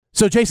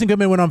So Jason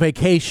Goodman went on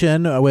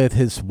vacation with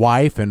his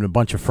wife and a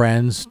bunch of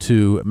friends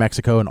to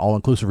Mexico, an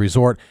all-inclusive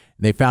resort.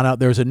 And they found out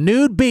there's a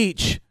nude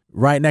beach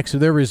right next to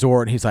their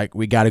resort. And he's like,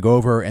 we got to go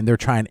over. And they're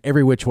trying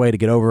every which way to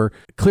get over.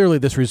 Clearly,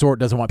 this resort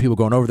doesn't want people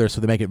going over there,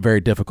 so they make it very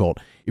difficult.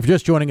 If you're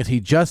just joining us, he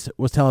just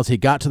was telling us he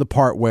got to the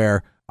part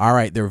where, all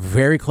right, they're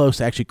very close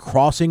to actually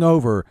crossing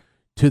over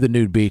to the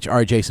nude beach. All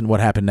right, Jason, what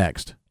happened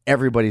next?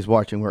 Everybody's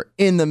watching. We're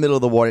in the middle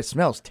of the water. It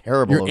smells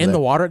terrible. You're in the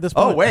water at this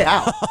point? Oh, way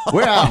out.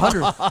 We're out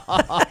 100.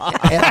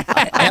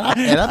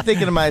 and I'm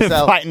thinking to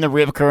myself, fighting the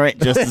rip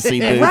current just to see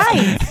boobs.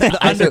 Right. The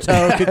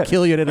undertow could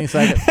kill you at any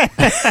second.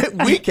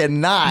 we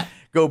cannot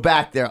go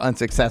back there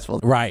unsuccessful.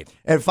 Right.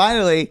 And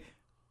finally,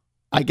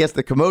 I guess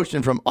the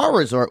commotion from our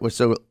resort was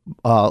so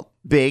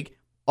big,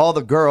 all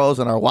the girls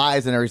and our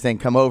wives and everything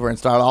come over and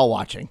start all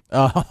watching.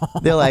 Oh.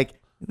 They're like,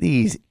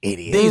 these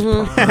idiots. These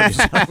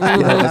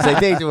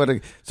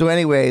pervs. So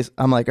anyways,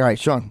 I'm like, all right,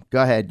 Sean,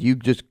 go ahead. You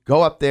just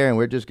go up there and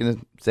we're just going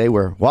to say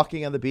we're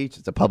walking on the beach.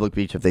 It's a public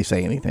beach if they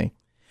say anything.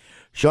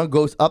 Sean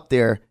goes up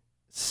there,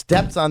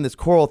 steps on this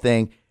coral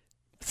thing,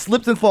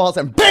 slips and falls,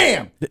 and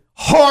bam!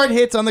 Hard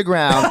hits on the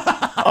ground.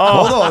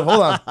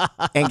 Hold on.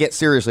 And gets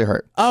seriously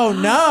hurt. Oh,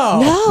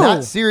 no.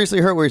 Not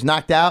seriously hurt where he's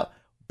knocked out,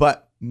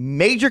 but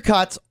major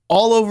cuts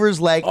all over his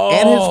leg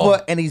and his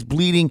foot, and he's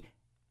bleeding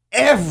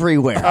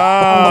everywhere.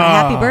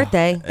 Happy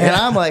birthday. And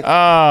I'm like,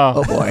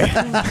 oh boy.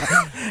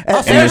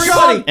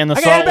 Everybody in the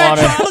salt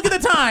water. Look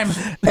at the time.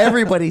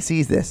 Everybody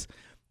sees this.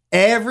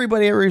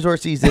 Everybody at the resort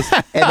sees this.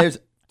 And there's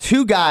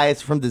two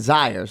guys from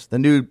Desires, the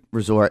nude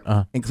resort,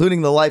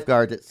 including the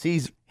lifeguard that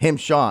sees him,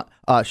 Sean,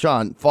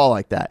 fall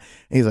like that.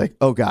 And he's like,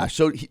 oh gosh.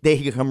 So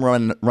they come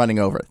running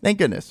over. Thank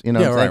goodness. You know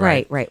what I'm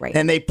saying? Right.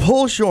 And they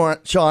pull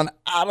Sean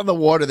out of the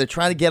water. They're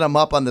trying to get him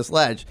up on this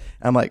ledge.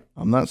 And I'm like,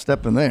 I'm not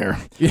stepping there.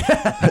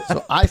 Yeah.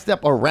 So I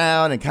step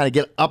around and kind of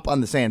get up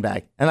on the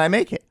sandbag. And I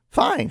make it.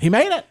 Fine. He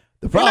made it.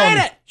 The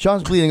problem,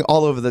 Sean's bleeding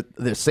all over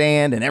the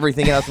sand and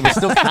everything else. And we're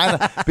still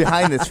kind of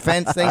behind this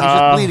fence thing. He's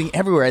just bleeding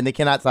everywhere. And they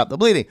cannot stop the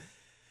bleeding.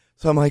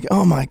 So I'm like,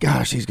 oh my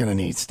gosh, he's going to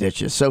need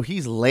stitches. So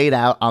he's laid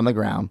out on the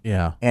ground.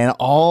 Yeah. And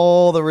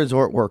all the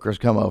resort workers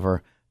come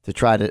over to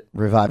try to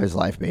revive his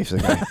life,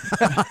 basically.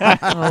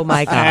 Oh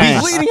my gosh.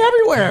 He's bleeding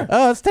everywhere.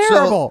 Oh, it's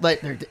terrible. So,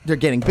 like, they're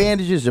getting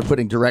bandages. They're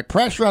putting direct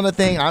pressure on the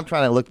thing. I'm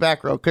trying to look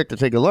back real quick to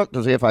take a look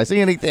to see if I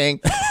see anything.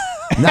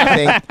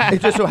 Nothing.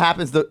 It just so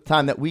happens the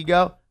time that we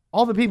go,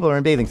 all the people are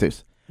in bathing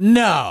suits.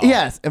 No.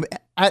 Yes.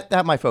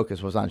 That my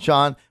focus was on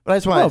Sean, but I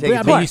just wanted to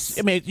take it.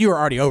 I mean, you were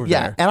already over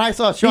there. Yeah, and I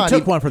saw Sean. He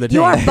took one for the team.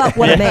 You are but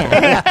what a man.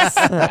 Yes.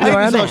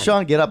 I saw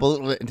Sean get up a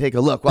little bit and take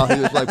a look while he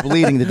was like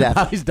bleeding to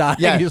death. He's dying.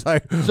 Yeah. He's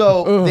like,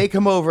 so they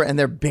come over and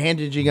they're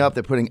bandaging up.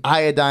 They're putting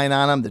iodine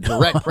on him. The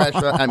direct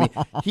pressure. I mean,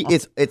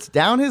 it's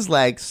down his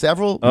leg.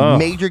 Several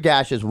major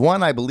gashes.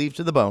 One, I believe,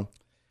 to the bone.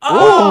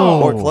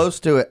 Or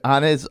close to it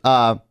on his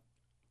Calf?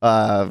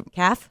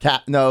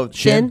 No,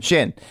 Shin.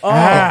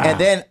 And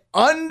then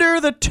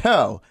under the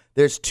toe,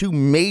 there's two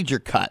major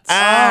cuts.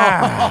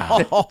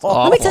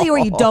 Let me tell you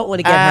where you don't want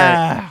to get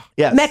hurt.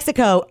 Yes.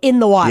 Mexico in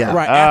the water. Yeah.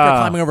 right after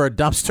climbing over a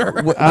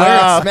dumpster. Where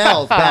it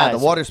smells bad. The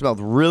water smelled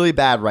really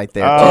bad right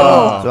there.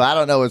 So I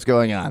don't know what's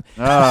going on.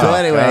 So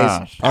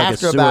anyways,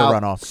 after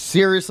about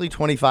seriously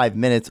 25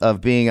 minutes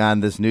of being on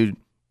this new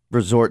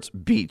resort's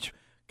beach,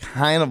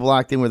 kind of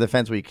blocked in with a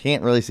fence where you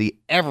can't really see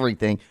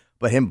everything,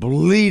 but him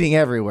bleeding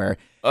everywhere,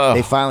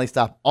 they finally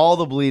stopped all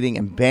the bleeding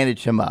and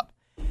bandaged him up.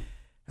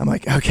 I'm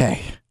like,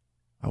 okay.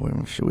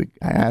 Should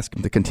I ask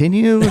him to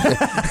continue?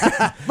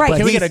 Right.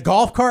 Can we get a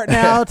golf cart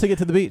now to get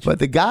to the beach? But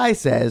the guy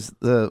says,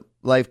 the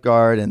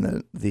lifeguard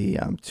and the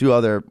two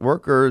other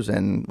workers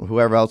and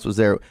whoever else was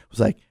there was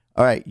like,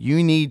 all right,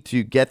 you need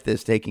to get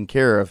this taken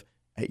care of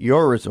at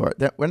your resort.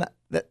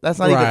 That's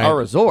not even our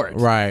resort.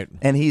 Right.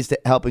 And he's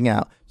helping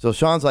out. So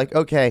Sean's like,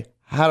 okay,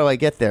 how do I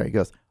get there? He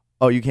goes,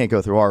 oh, you can't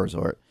go through our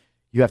resort.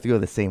 You have to go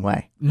the same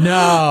way.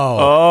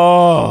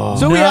 No.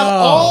 So we have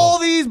all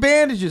these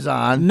bandages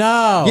on.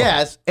 No.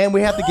 Yes, and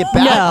we have to get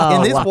back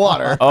in this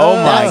water. Oh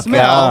my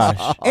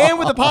gosh. And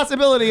with the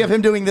possibility of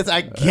him doing this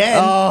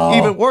again,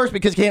 even worse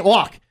because he can't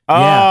walk.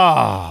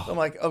 Yeah. So I'm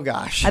like, oh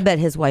gosh. I bet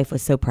his wife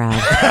was so proud.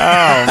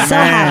 So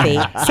happy.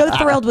 So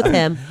thrilled with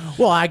him.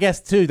 Well, I guess,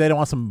 too, they don't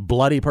want some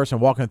bloody person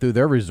walking through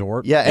their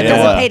resort. Yeah. And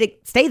doesn't pay to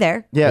stay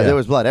there. Yeah, there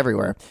was blood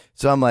everywhere.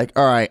 So I'm like,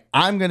 all right,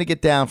 I'm going to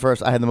get down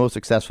first. I had the most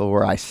successful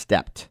where I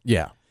stepped.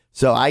 Yeah.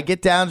 So I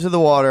get down to the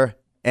water,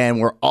 and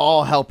we're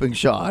all helping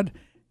Sean.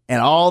 And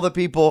all the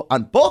people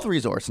on both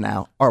resorts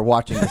now are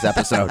watching this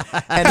episode.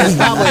 And there's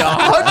probably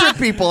 100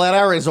 people at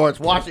our resorts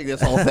watching this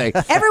whole thing.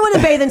 Everyone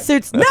in bathing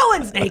suits. No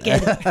one's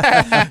naked.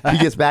 He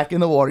gets back in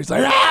the water. He's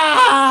like,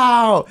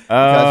 ow!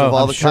 Because of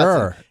all the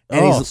cuts.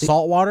 And he's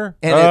salt water?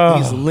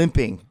 And he's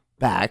limping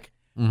back.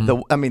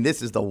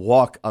 This is the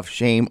walk of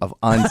shame of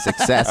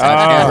unsuccess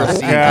I've ever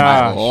seen in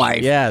my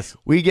life. Yes.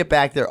 We get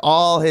back there.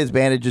 All his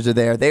bandages are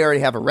there. They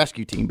already have a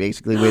rescue team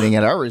basically waiting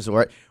at our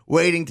resort,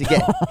 waiting to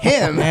get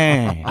him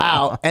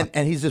out.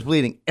 And he's just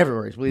bleeding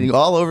everywhere. He's bleeding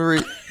all over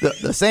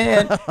the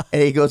sand.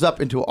 And he goes up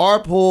into our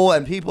pool.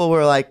 And people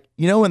were like,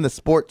 you know, when the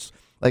sports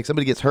like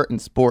somebody gets hurt in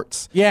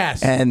sports.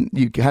 Yes. And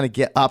you kind of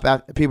get up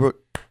after people.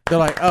 They're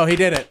like, oh, he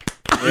did it.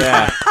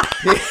 Yeah.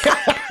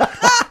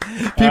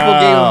 People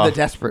gave him the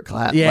desperate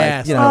clap.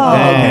 Yes. Like,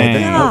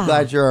 Okay. I'm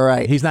glad you're all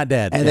right. He's not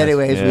dead. And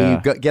anyways,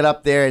 when you get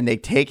up there and they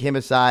take him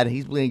aside, and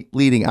he's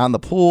bleeding on the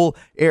pool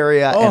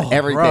area and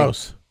everything.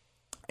 Gross.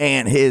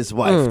 And his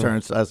wife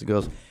turns to us and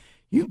goes,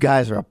 "You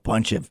guys are a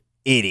bunch of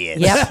idiots."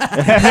 Yep.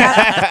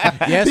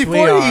 Yes, we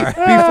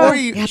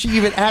are. She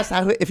even asked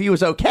if he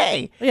was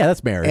okay. Yeah,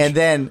 that's marriage. And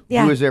then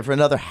he was there for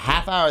another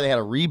half hour. They had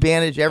to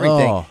rebandage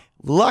everything. Oh.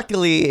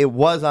 Luckily, it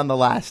was on the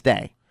last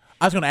day.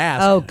 I was going to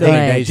ask. Oh, good.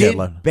 They did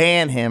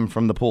ban him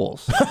from the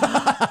pools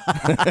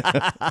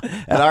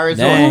at our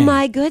resort. Oh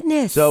my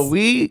goodness. So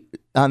we,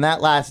 on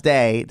that last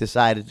day,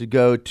 decided to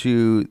go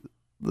to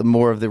the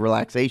more of the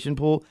relaxation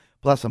pool.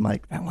 Plus, I'm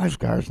like, that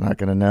lifeguard's not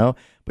going to know,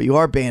 but you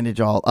are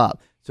bandaged all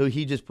up. So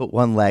he just put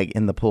one leg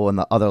in the pool and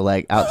the other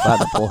leg outside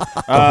the pool the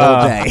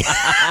whole day.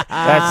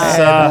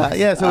 That's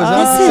yeah, so it was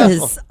this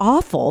unsuccessful. is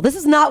awful. This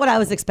is not what I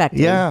was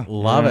expecting. Yeah.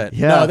 Love it.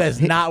 Yeah. No,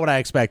 that's not what I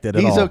expected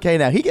at all. He's okay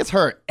now. He gets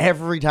hurt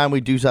every time we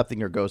do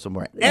something or go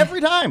somewhere.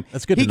 Every time.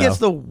 That's good He to know. gets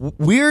the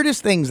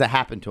weirdest things that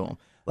happen to him.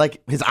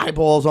 Like his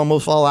eyeballs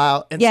almost fall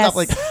out and stuff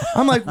like.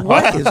 I'm like,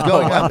 what is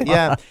going on?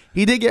 Yeah,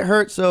 he did get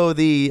hurt. So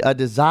the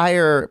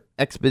Desire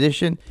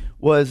expedition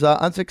was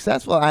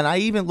unsuccessful, and I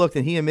even looked,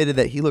 and he admitted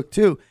that he looked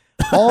too.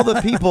 All the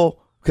people,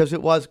 because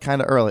it was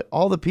kind of early.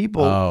 All the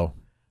people,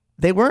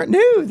 they weren't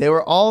nude. They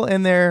were all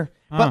in there.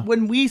 But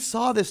when we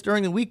saw this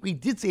during the week, we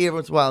did see every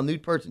once in a while a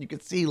nude person. You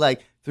could see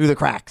like through the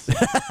cracks.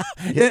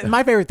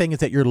 My favorite thing is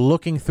that you're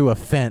looking through a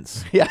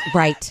fence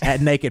Right.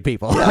 at naked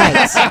people.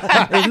 Right.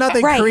 There's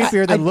nothing Right.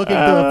 creepier than looking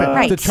through a fence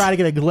Right. to try to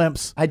get a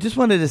glimpse. I just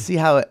wanted to see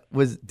how it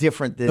was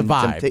different than The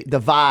vibe. the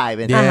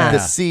vibe, and Yeah. to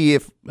see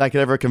if I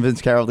could ever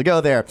convince Carol to go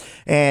there.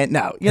 And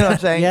no, you know what I'm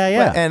saying?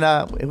 Yeah. But,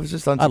 and it was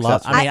just I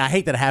unsuccessful. I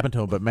hate that it happened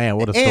to him, but man,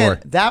 what a story.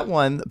 And that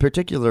one,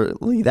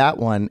 particularly that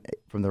one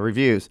from the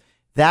reviews,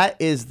 that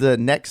is the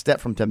next step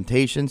from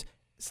Temptations.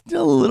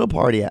 Still a little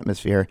party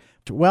atmosphere.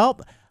 Well,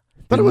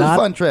 But it was a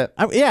fun trip.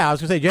 I was going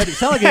to say, Jed, you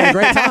sound like you had a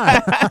great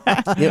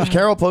time. Yeah,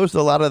 Carol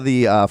posted a lot of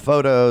the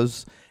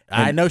photos.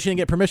 I know she didn't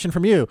get permission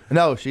from you.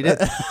 No, she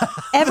didn't.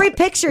 Every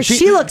picture,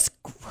 she looks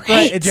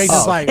great. And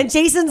Jason's like, And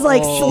Jason's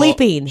like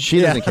sleeping. She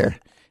doesn't care.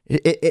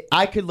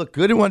 I could look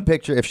good in one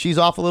picture. If she's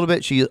off a little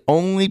bit, she's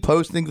only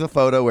posting the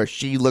photo where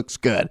she looks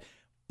good.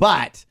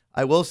 But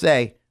I will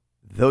say,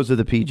 those are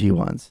the PG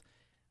ones.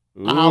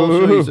 I'll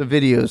show you some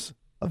videos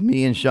of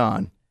me and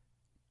Sean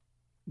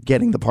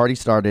getting the party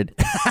started.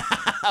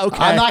 okay.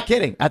 I'm not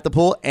kidding. At the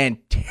pool and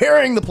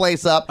tearing the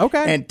place up.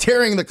 Okay. And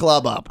tearing the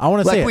club up. I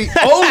wanna see it. we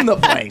own the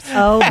place.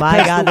 Oh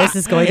my God, this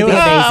is going to be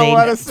I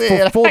want amazing. to see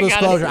For it. full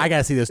disclosure, I got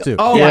to see this too.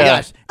 Oh Yeah. my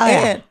gosh. Oh,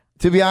 yeah. And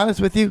to be honest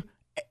with you,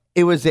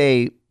 it was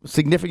a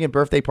significant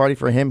birthday party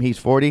for him. He's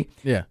 40.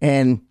 Yeah.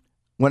 And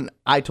when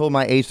I told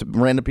my age to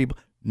random people,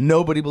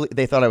 nobody believed.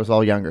 They thought I was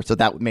all younger. So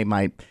that made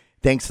my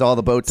thanks to all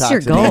the Botox. your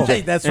and goal.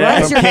 handshake. That's From right.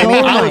 That's your Kimmy,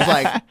 goal. I was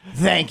like,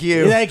 thank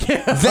you. Thank you.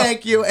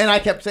 Thank you. And I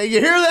kept saying, you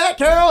hear that,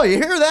 Carol? You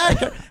hear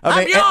that? Okay,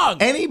 I'm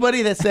young.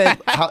 Anybody that said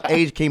how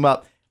age came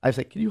up, I was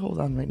like, can you hold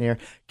on right there?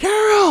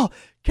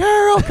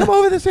 Carol, come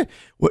over this way.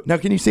 What, now,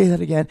 can you say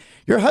that again?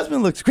 Your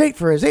husband looks great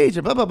for his age.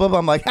 And blah, blah, blah, blah.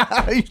 I'm like,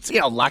 you see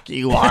how lucky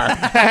you are.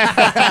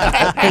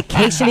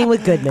 Vacationing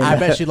with Goodman. I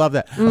bet she loved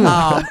that.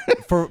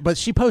 But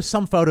she posted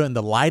some photo and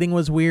the lighting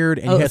was weird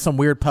and you had some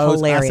weird pose.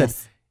 hilarious. I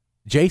said,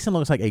 Jason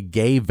looks like a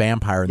gay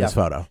vampire in this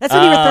photo. That's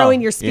when you were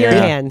throwing your spear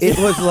yeah. hands. It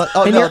was like,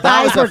 And your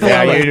eyes were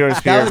Yeah, glowing. you're doing That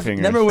spirit was, fingers.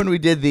 remember when we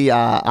did the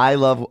I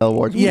Love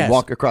Awards? Yes. We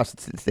walk across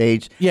the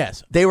stage.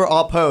 Yes. They were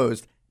all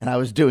posed, and I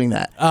was doing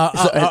that.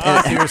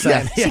 I see what you're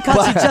saying. Yeah. She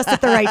caught you just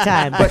at the right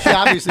time. But she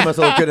obviously must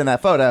have looked good in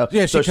that photo.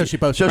 Yeah, because she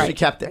posted So it. she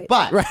kept it.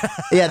 But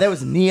yeah, that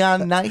was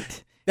neon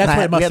night. That's And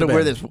what it must we had have to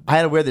wear been. this. I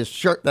had to wear this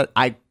shirt that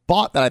I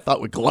bought that I thought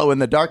would glow in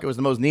the dark. It was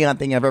the most neon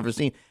thing I've ever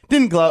seen.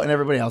 Didn't glow, and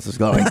everybody else is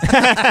glowing. And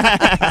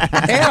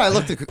I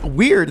looked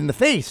weird in the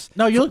face.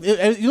 No, you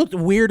looked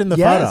weird in the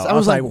Yes, photo. I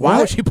was like, why what?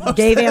 would she post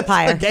Gay this?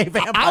 vampire. Gay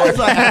vampire. I was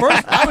like, at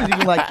first, I was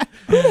even like,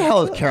 who the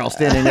hell is Carol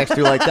standing next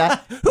to like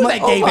that? Who's I'm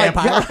like, that gay oh my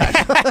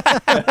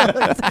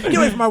vampire? God. Get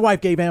away from my wife,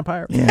 gay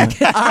vampire. Yeah.